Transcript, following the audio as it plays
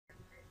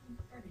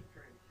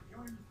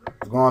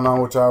going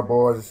on with y'all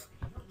boys?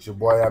 It's your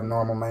boy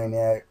Abnormal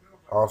Maniac,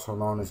 also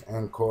known as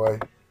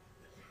Nkoi.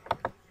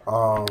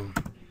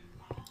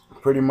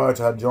 Pretty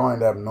much I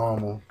joined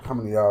Abnormal. How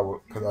many of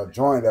y'all? Because I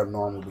joined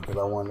Abnormal because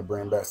I wanted to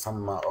bring back some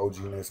of my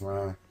OG-ness,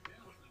 man.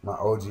 My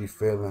OG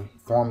feeling.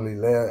 Formerly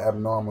led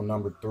Abnormal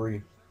number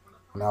 3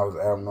 when I was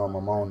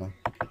Abnormal Mona.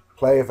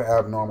 Played for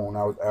Abnormal when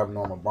I was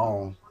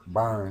Abnormal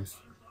Burns.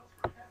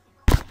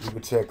 You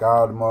can check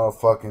all the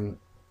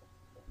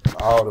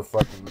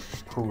fucking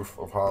proof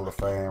of Hall of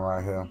Fame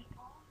right here.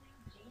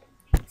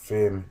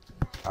 Feel me?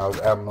 I was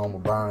Abnormal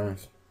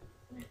Burns.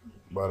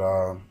 But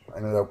I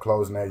ended up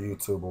closing that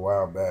YouTube a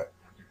while back.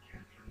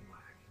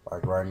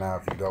 Like right now,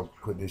 if you go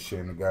put this shit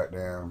in the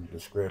goddamn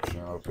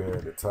description up here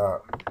at the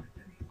top,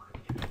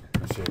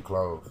 that shit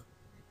closed.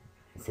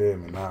 You feel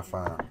me? Not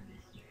found.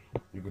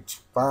 You can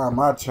find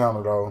my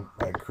channel though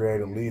at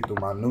Creative Lethal,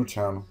 my new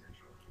channel,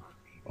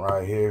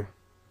 right here.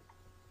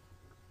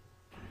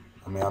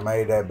 I mean, I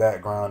made that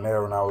background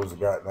there when I was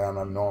goddamn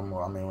abnormal.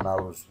 I mean, when I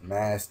was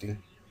nasty.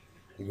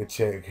 You can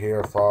check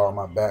here for all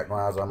my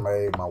backgrounds I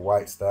made, my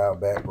white style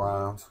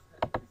backgrounds,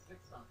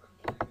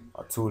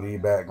 my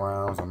 2D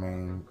backgrounds. I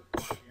mean,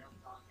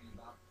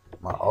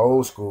 my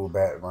old school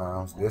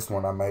backgrounds. This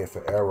one I made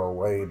for Arrow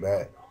way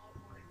back.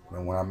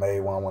 And when I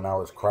made one when I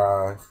was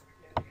Cries.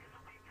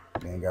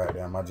 Then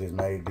goddamn, I just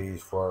made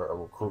these for a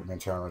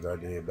recruitment challenge I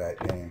did back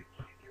then.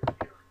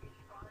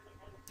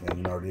 And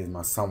you know, these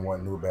my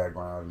somewhat new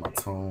backgrounds, my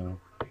tune,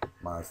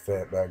 my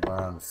effect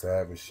background, the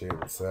savage shit,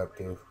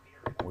 receptive.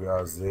 We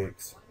are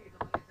Zix,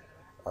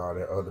 all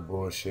that other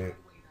bullshit.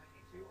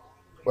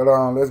 But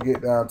let's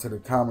get down to the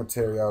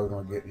commentary I was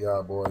gonna get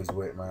y'all boys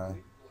with,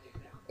 man.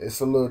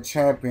 It's a little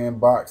champion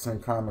boxing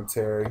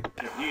commentary.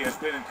 He has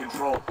been in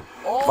control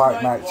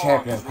Fight night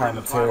champion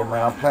commentary,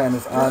 man. I'm playing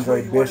this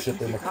Andre Bishop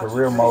in the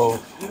career mode,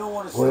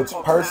 which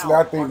personally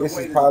I think this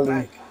is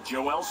probably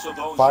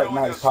Fight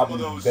Night is probably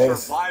the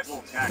best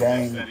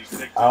game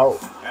out,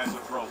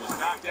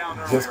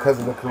 just because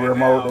of the career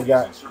mode they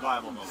got,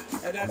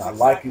 and I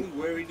like it.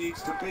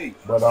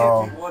 But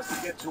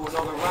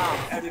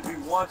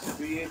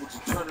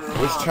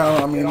this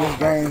channel, I mean, this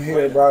game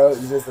here, bro,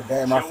 is just a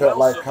game I felt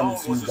like coming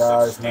to you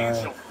guys,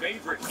 man.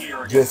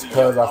 Just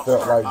because I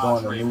felt like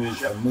doing a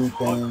new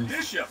thing,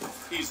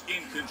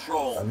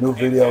 a new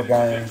video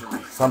game,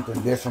 something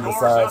different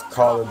besides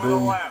Call of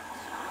Duty.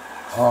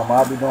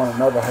 I'll be doing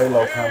another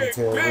Halo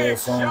commentary real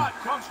soon.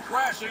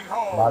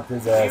 Knock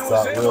his ass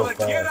out real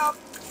fast.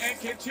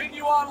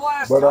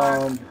 But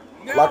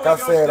like I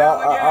said,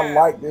 I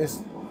like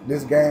this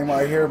game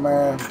right here,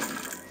 man.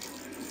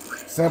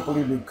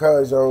 Simply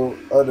because your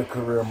other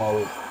career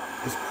mode,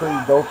 it's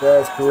pretty dope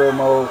ass career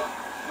mode.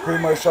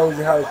 Pretty much shows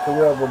you how the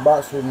career of a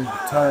boxer can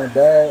turn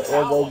bad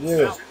or go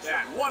good,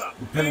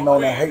 depending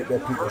on the hate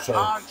that people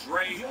show.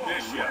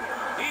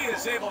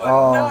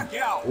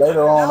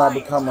 Later on, I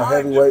become a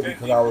heavyweight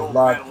because I was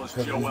locked,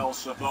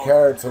 because the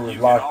character was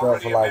locked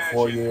up for like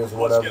 4 years or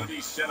whatever.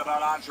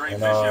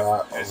 And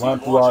I run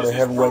through all the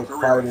heavyweight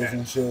fighters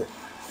and shit.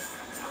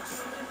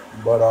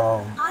 But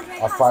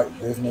I fight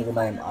this nigga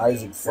named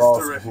Isaac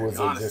Frost, who is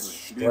a just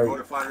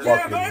straight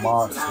fucking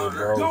monster,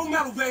 bro.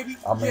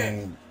 I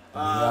mean,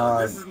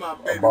 this is my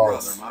baby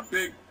brother, my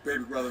big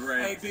baby brother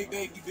Ray. Hey, big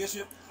baby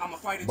Bishop, I'm a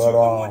fighter too.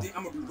 I'm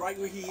gonna be right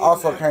where he is.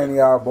 Also, came to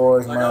y'all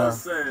boys, like man.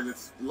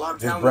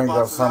 Just brings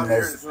up some of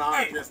this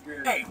that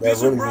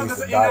really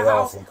needs to die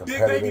off and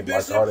competitive,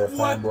 like all that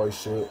fanboy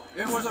shit.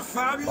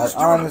 Like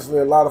honestly,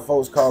 a lot of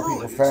folks call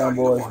people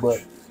fanboys, but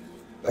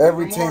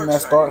every team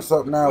that starts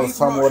up now is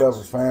somewhat of a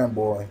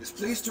fanboy,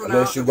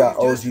 unless you got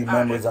OG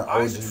members and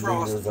OG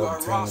leaders of the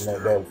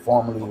team that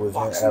formerly was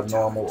in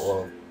Abnormal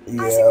or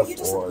EF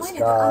or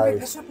Sky,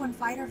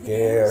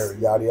 Dare,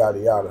 yada yada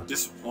yada.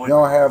 You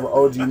don't have an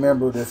OG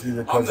member that's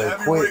either because they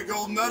quit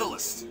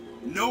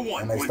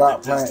and they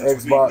stopped playing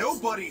Xbox,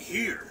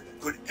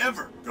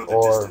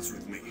 or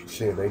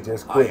shit, they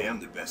just quit.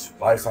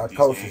 Like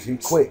Psychosis, he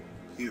quit.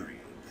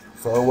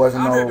 So it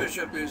wasn't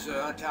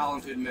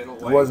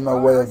no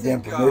way of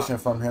getting permission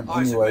from him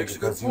anyway,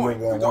 because he really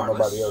didn't want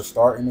nobody else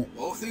starting it.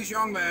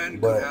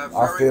 But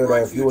I feel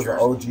that if you was an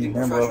OG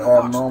member of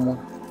Abnormal,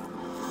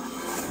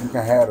 you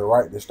can have the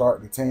right to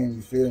start the team,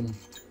 you feel me?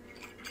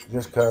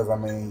 Just because, I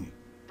mean,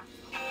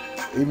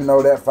 even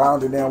though that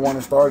founder didn't want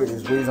to start it,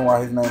 is the reason why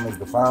his name is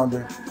the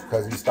founder,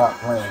 because he stopped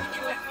playing.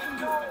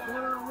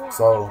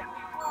 So,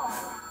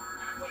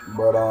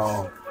 but,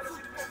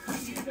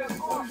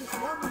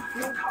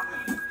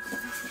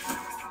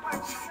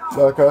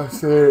 like I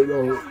said,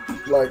 though,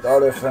 like all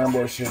that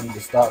fanboy shit need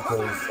to stop,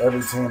 because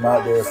every team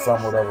out there is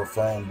somewhat of a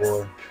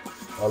fanboy.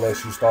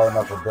 Unless you starting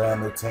up a brand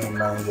new team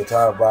name, which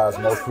I advise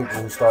most people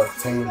who start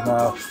teams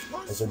now,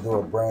 they should do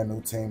a brand new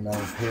team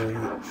name, period.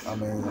 I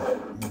mean,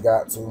 you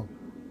got to.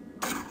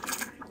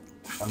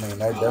 I mean,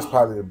 that's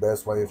probably the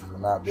best way if you're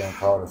not being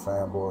called a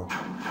fanboy.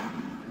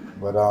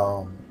 But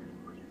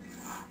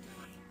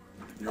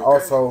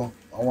also,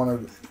 I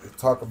want to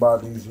talk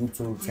about these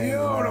YouTube teams,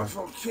 man.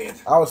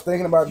 I was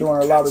thinking about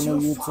doing a lot of new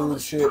YouTube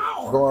shit,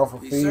 going for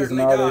fees and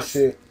all that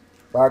shit.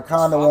 But I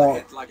kind of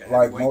want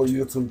like more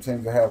too. YouTube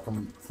teams to have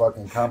some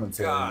fucking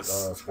commentary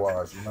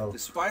squads, you know,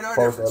 Despite our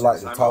folks that like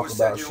differences, to I've talk always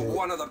said about you're shit,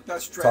 one of the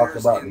best talk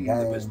trainers about the in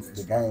games,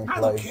 business. the gameplay.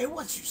 I don't care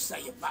what you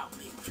say about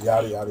me.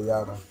 Yada yada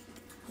yada.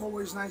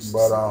 Always nice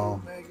but, to see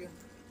you, Megan.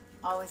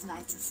 Always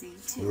nice to see you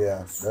too.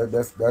 Yeah,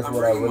 that's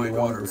what I really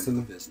wanted to see.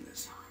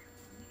 Business.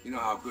 You know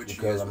how good Because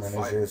she is I mean,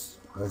 with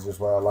that's just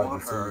what I like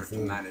want to see. her to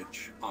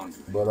manage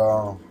Andre. But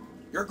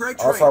You're a great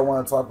also I trainer.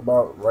 want to talk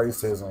about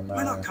racism, Why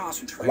man. not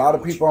concentrate A lot on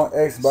of what people you on do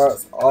best?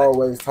 Xbox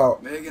always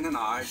talk Megan and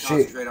I shit.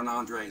 concentrate on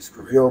Andre's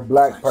career. If you're a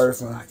black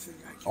person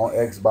on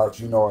Xbox,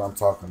 you know what I'm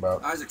talking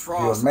about. Isaac If you're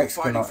Frost a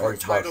Mexican on for a Xbox,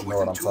 title you know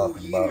what I'm within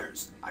talking 2 about.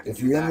 years. I can If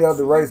do you're that any other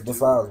for you race too.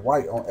 besides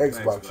white on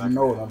Xbox, you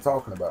know what I'm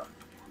talking about.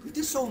 Did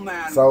this old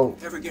man So,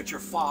 ever get your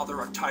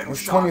father a title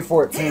it's shot?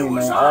 2014,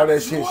 man. All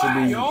that shit should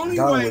be The only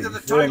done way with. to You the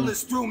feel title me?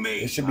 is through me.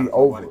 It should be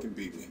over.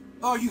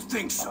 Oh, you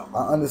think so?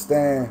 I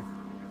understand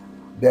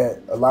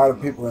that a lot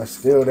of people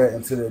instill that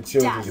into their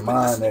children's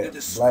mind that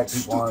black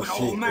people aren't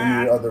shit,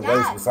 any other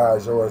race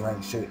besides yours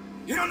ain't shit.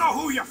 You don't know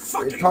who you're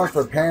fucking It comes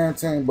with. from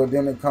parenting, but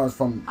then it comes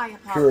from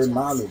pure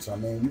knowledge. I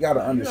mean, you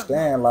gotta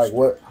understand like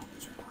what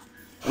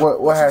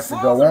has to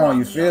go on.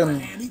 You feel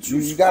me?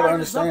 You gotta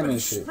understand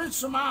this shit.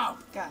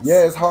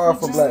 Yeah, it's hard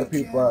for black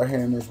people out here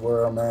in this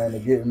world, man, to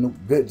get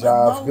good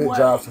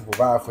jobs to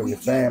provide for your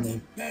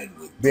family,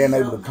 being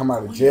able to come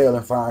out of jail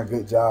and find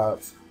good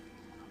jobs.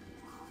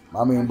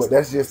 I mean, but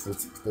that's just the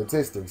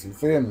statistics, you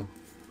feel me?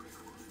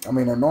 I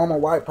mean, a normal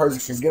white person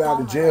can get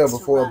out of jail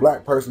before a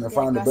black person and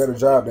find a better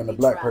job than the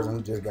black person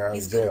who just got out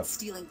of jail.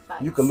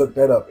 You can look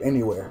that up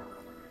anywhere.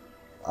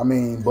 I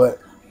mean, but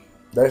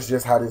that's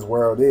just how this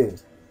world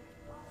is.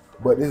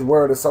 But this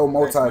world is so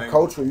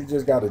multicultural, you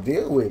just got to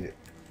deal with it.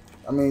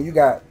 I mean, you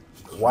got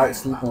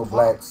whites sleeping with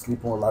blacks,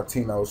 sleeping with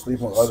Latinos,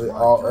 sleeping with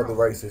all other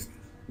races.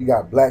 You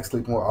got blacks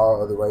sleeping with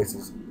all other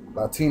races.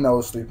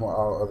 Latinos sleeping with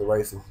all other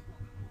races.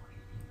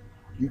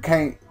 You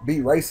can't be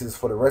racist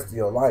for the rest of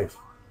your life.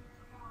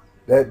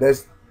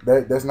 That's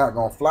not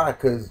gonna fly,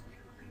 because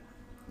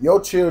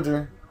your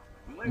children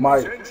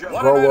might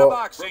grow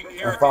up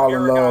and fall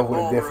in love with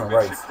a different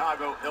race.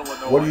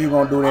 What are you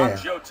gonna do then?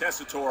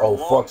 Oh,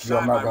 fuck you,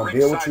 I'm not gonna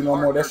deal with you no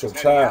more. That's your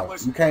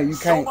child. You can't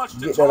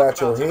get that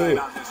out your head.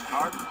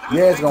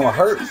 Yeah, it's gonna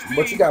hurt,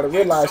 but you gotta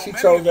realize she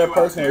chose that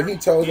person or he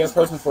chose that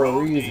person for a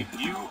reason.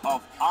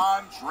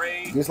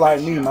 Just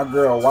like me, my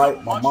girl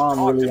white, my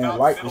mom really ain't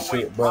like the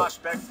shit, but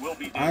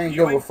I ain't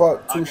give a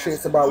fuck two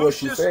shits about what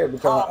she said,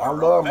 because I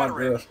love my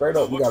girl straight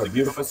up. We got a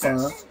beautiful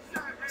son.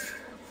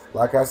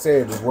 Like I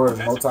said, this world is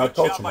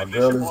multicultural. My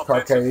girl is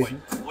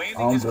Caucasian,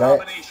 I'm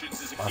black,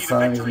 my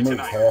son is mixed,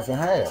 half and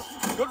half.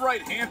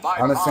 I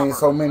done seen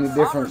so many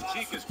different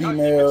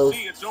females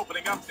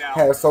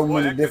have so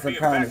many different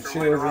kinds of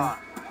children,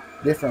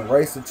 different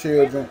race of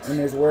children in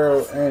this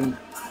world, and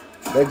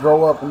they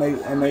grow up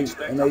and they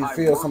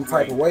feel some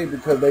type of way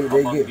because they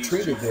get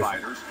treated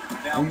different.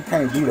 And you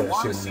can't do that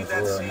shit in this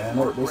world,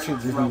 man. This shit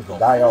just needs to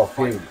die off,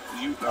 period.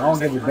 I don't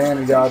give a damn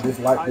if y'all just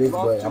like this,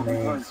 but I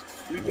mean,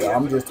 yeah,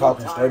 I'm just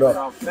talking straight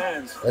up.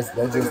 That's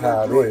just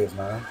how it is,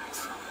 man.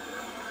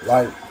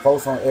 Like,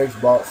 folks on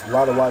Xbox, a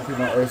lot of white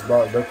people on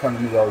Xbox, they come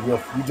to me, yo,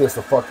 you just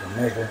a fucking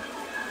nigga.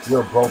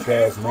 You're a broke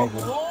ass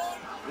nigga.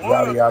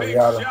 Yada, yada,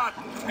 yada.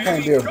 I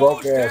can't be a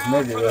broke ass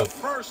nigga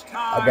if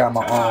I got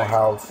my own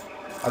house,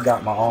 I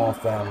got my own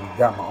family,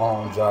 got my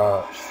own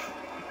job,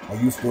 and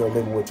you still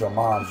living with your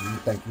mom, and you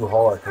think you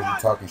hard because you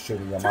talking shit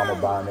and your mama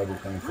buying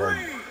everything for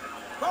you.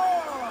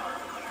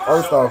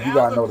 First off, you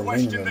gotta know the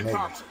meaning of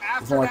nigga.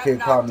 This one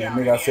kid called me a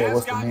nigga. I said,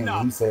 what's the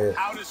meaning? He said,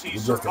 you're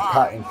just a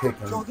cotton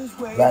picking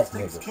black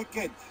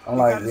nigga. I'm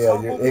like,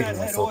 yeah, you're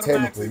ignorant, so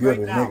technically you're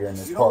the nigga in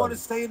this party.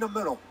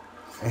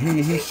 And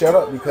he shut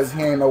up because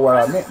he ain't know what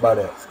I meant by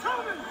that.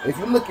 If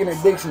you look in the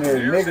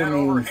dictionary, nigga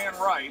means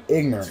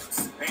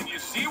ignorance,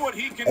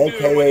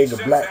 aka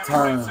the black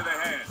term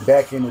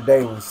back in the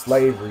day when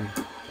slavery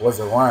was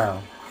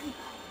around.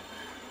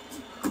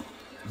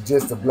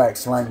 Just a black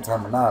slang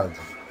terminology.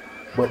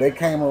 But they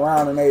came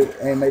around and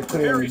they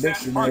put it in the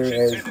dictionary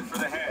as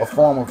a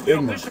form of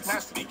ignorance.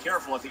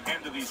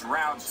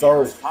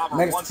 So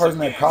next person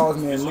that calls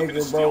me a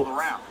nigga, bro,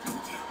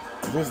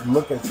 just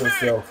look at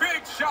yourself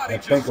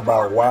and think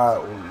about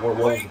what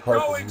was the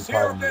purpose of you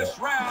calling me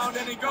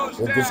that.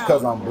 If it's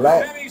because I'm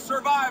black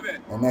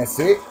and that's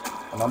it,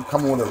 and I'm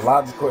coming with a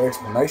logical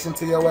explanation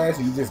to your ass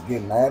and you just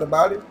get mad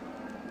about it,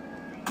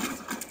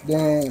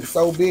 then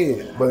so be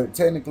it. But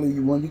technically,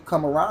 when you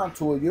come around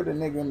to it, you're the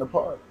nigga in the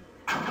party.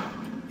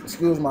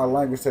 Excuse my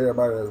language to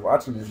everybody that's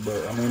watching this,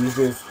 but I mean, it's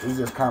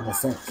just common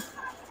sense.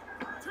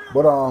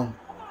 But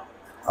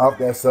off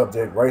that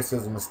subject,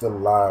 racism is still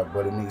alive,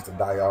 but it needs to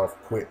die off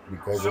quick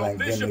because it ain't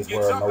getting this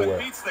world nowhere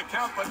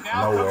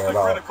at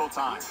all.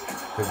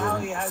 Because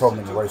there's so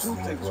many races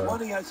in this world.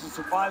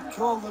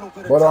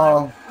 But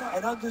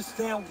and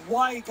understand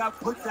why he got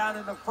put down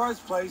in the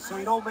first place, so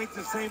he don't make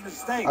the same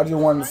mistake. I just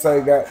wanted to say,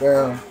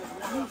 goddamn,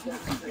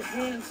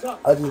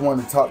 I just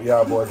wanted to talk to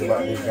y'all boys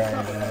about this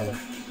game, man.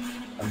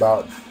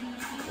 About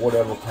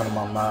whatever come to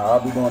my mind.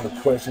 I'll be doing the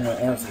question and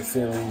answer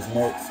series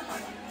next.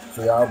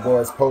 So y'all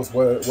boys post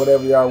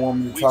whatever y'all want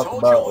me to talk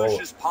about or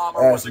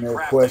ask me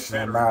a question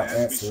and not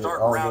answer it. I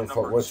don't give a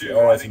fuck what you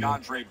ask me.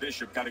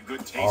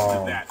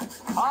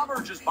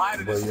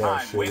 But yeah,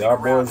 shit, y'all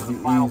boys be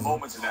easy.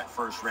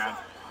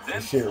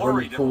 This shit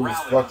really cool as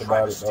fuck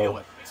about it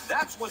though.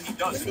 That's what he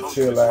does. It's a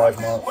chill ass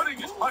month. Putting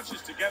his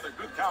punches together.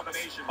 Good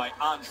combination by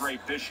Andre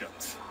Bishop.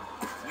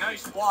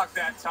 Nice block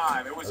that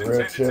time. It was a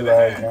real chill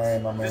ass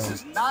game. I mean,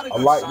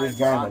 I like this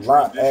game a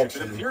lot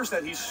actually. It appears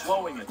that he's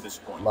slowing at this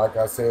point. Like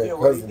I said,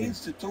 what he needs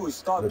to do is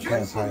start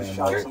placing the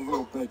shots a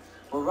little bit.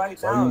 But right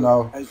now, you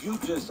know, as you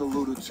just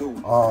alluded to,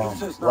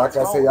 like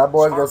I said, y'all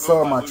boys go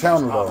sub my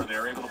channel though.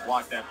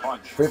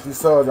 50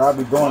 subs, I'll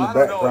be doing the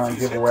background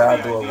giveaway.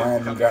 I do a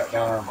random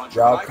background.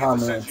 Y'all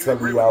comment and tell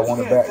me y'all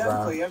want a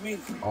background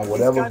on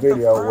whatever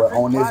video,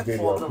 on this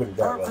video, put it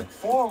that way.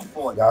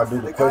 Y'all do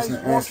the question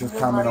and answers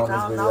comment on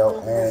this video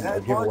and a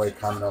giveaway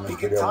comment on this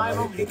video when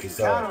I hit 50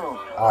 subs.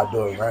 I'll do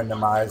a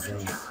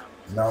randomizing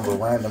number,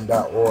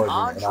 random.org,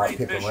 and I'll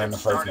pick a random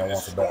person that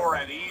wants a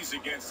background.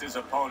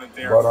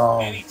 But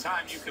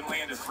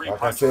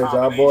like I said,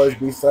 y'all boys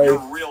be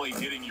safe.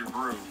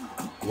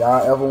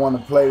 Y'all ever want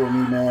to play with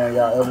me, man?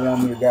 Y'all ever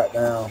want me to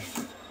goddamn?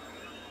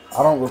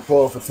 I don't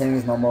record for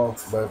teams no more,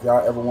 but if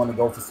y'all ever want to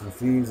go for some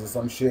fees or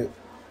some shit,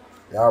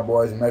 y'all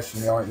boys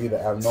message me on either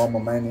Abnormal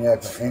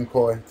Maniac or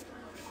Encoy.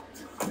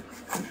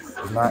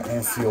 It's not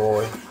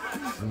N-C-O-Y,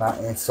 it's not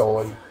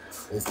N-Soy,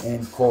 it's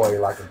Encoy,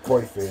 like a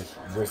koi fish,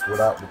 just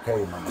without the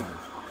K, my nigga.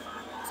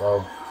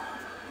 So,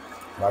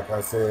 like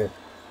I said,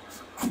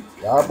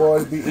 y'all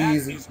boys be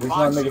easy. This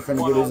young nigga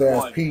finna get his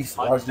ass pieced.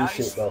 Watch this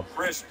shit though.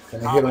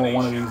 Finna hit him with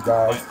one of these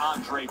guys.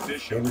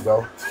 Here we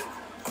go.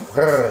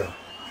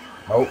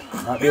 Nope,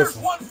 not this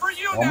one.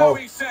 One more.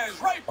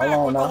 Hold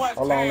on now.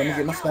 Hold on. Let me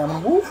get my stamina.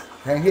 Whoop.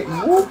 Can't hit me.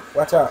 Whoop.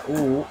 Watch out.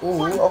 Ooh.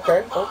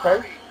 Okay.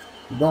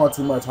 You're doing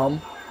too much,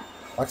 homie.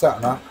 Watch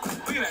out now.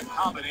 Look at that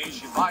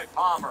combination by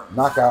Palmer.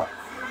 Knockout.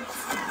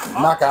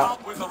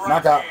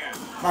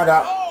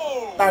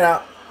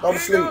 Go to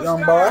sleep,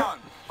 young boy.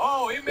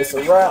 It's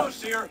a wrap.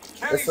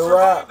 It's a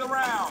wrap.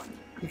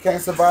 He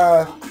can't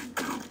survive.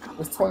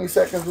 There's 20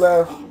 seconds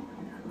left.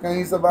 Can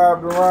he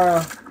survive the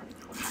round?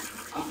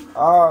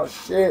 Oh,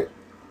 shit.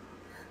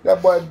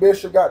 That boy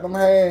Bishop got them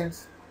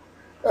hands.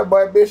 Can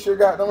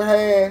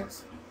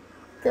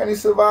he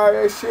survive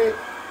that shit?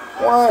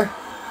 1,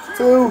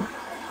 2,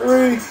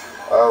 3,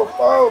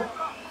 4,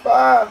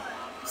 5,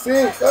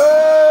 6.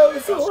 Oh,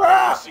 it's a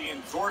wrap.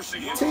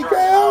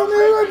 TKO,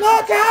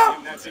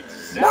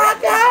 nigga.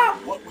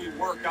 Knockout. What we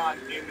work on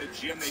in the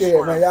gym.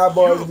 Shit, man. Y'all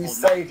boys be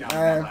safe,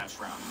 man.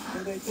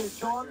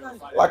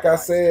 Like I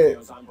said,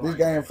 this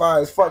game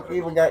fire as fuck. We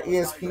even got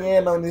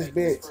ESPN on this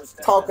bitch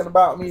talking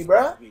about me,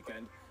 bruh.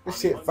 This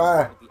shit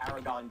fire.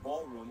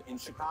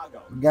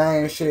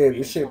 Game shit.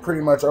 This shit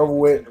pretty much over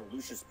with.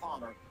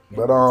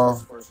 But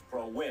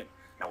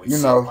you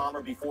know,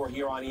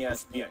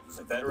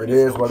 it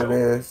is what it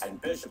is.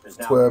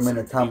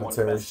 12-minute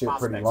commentary. Shit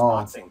pretty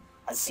long.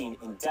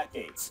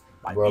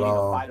 But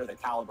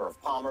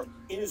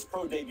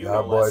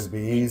y'all boys be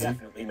easy.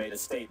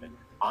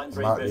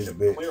 Andre Bishop,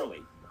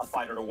 clearly a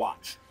fighter to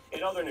watch.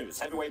 In other news,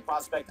 heavyweight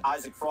prospect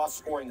Isaac Frost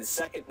scoring the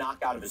second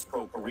knockout of his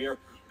pro career,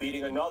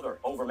 beating another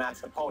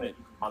overmatched opponent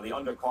on the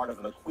undercard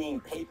of the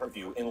McQueen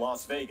pay-per-view in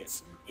Las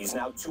Vegas. He's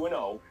now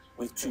 2-0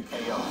 with 2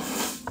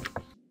 KOs.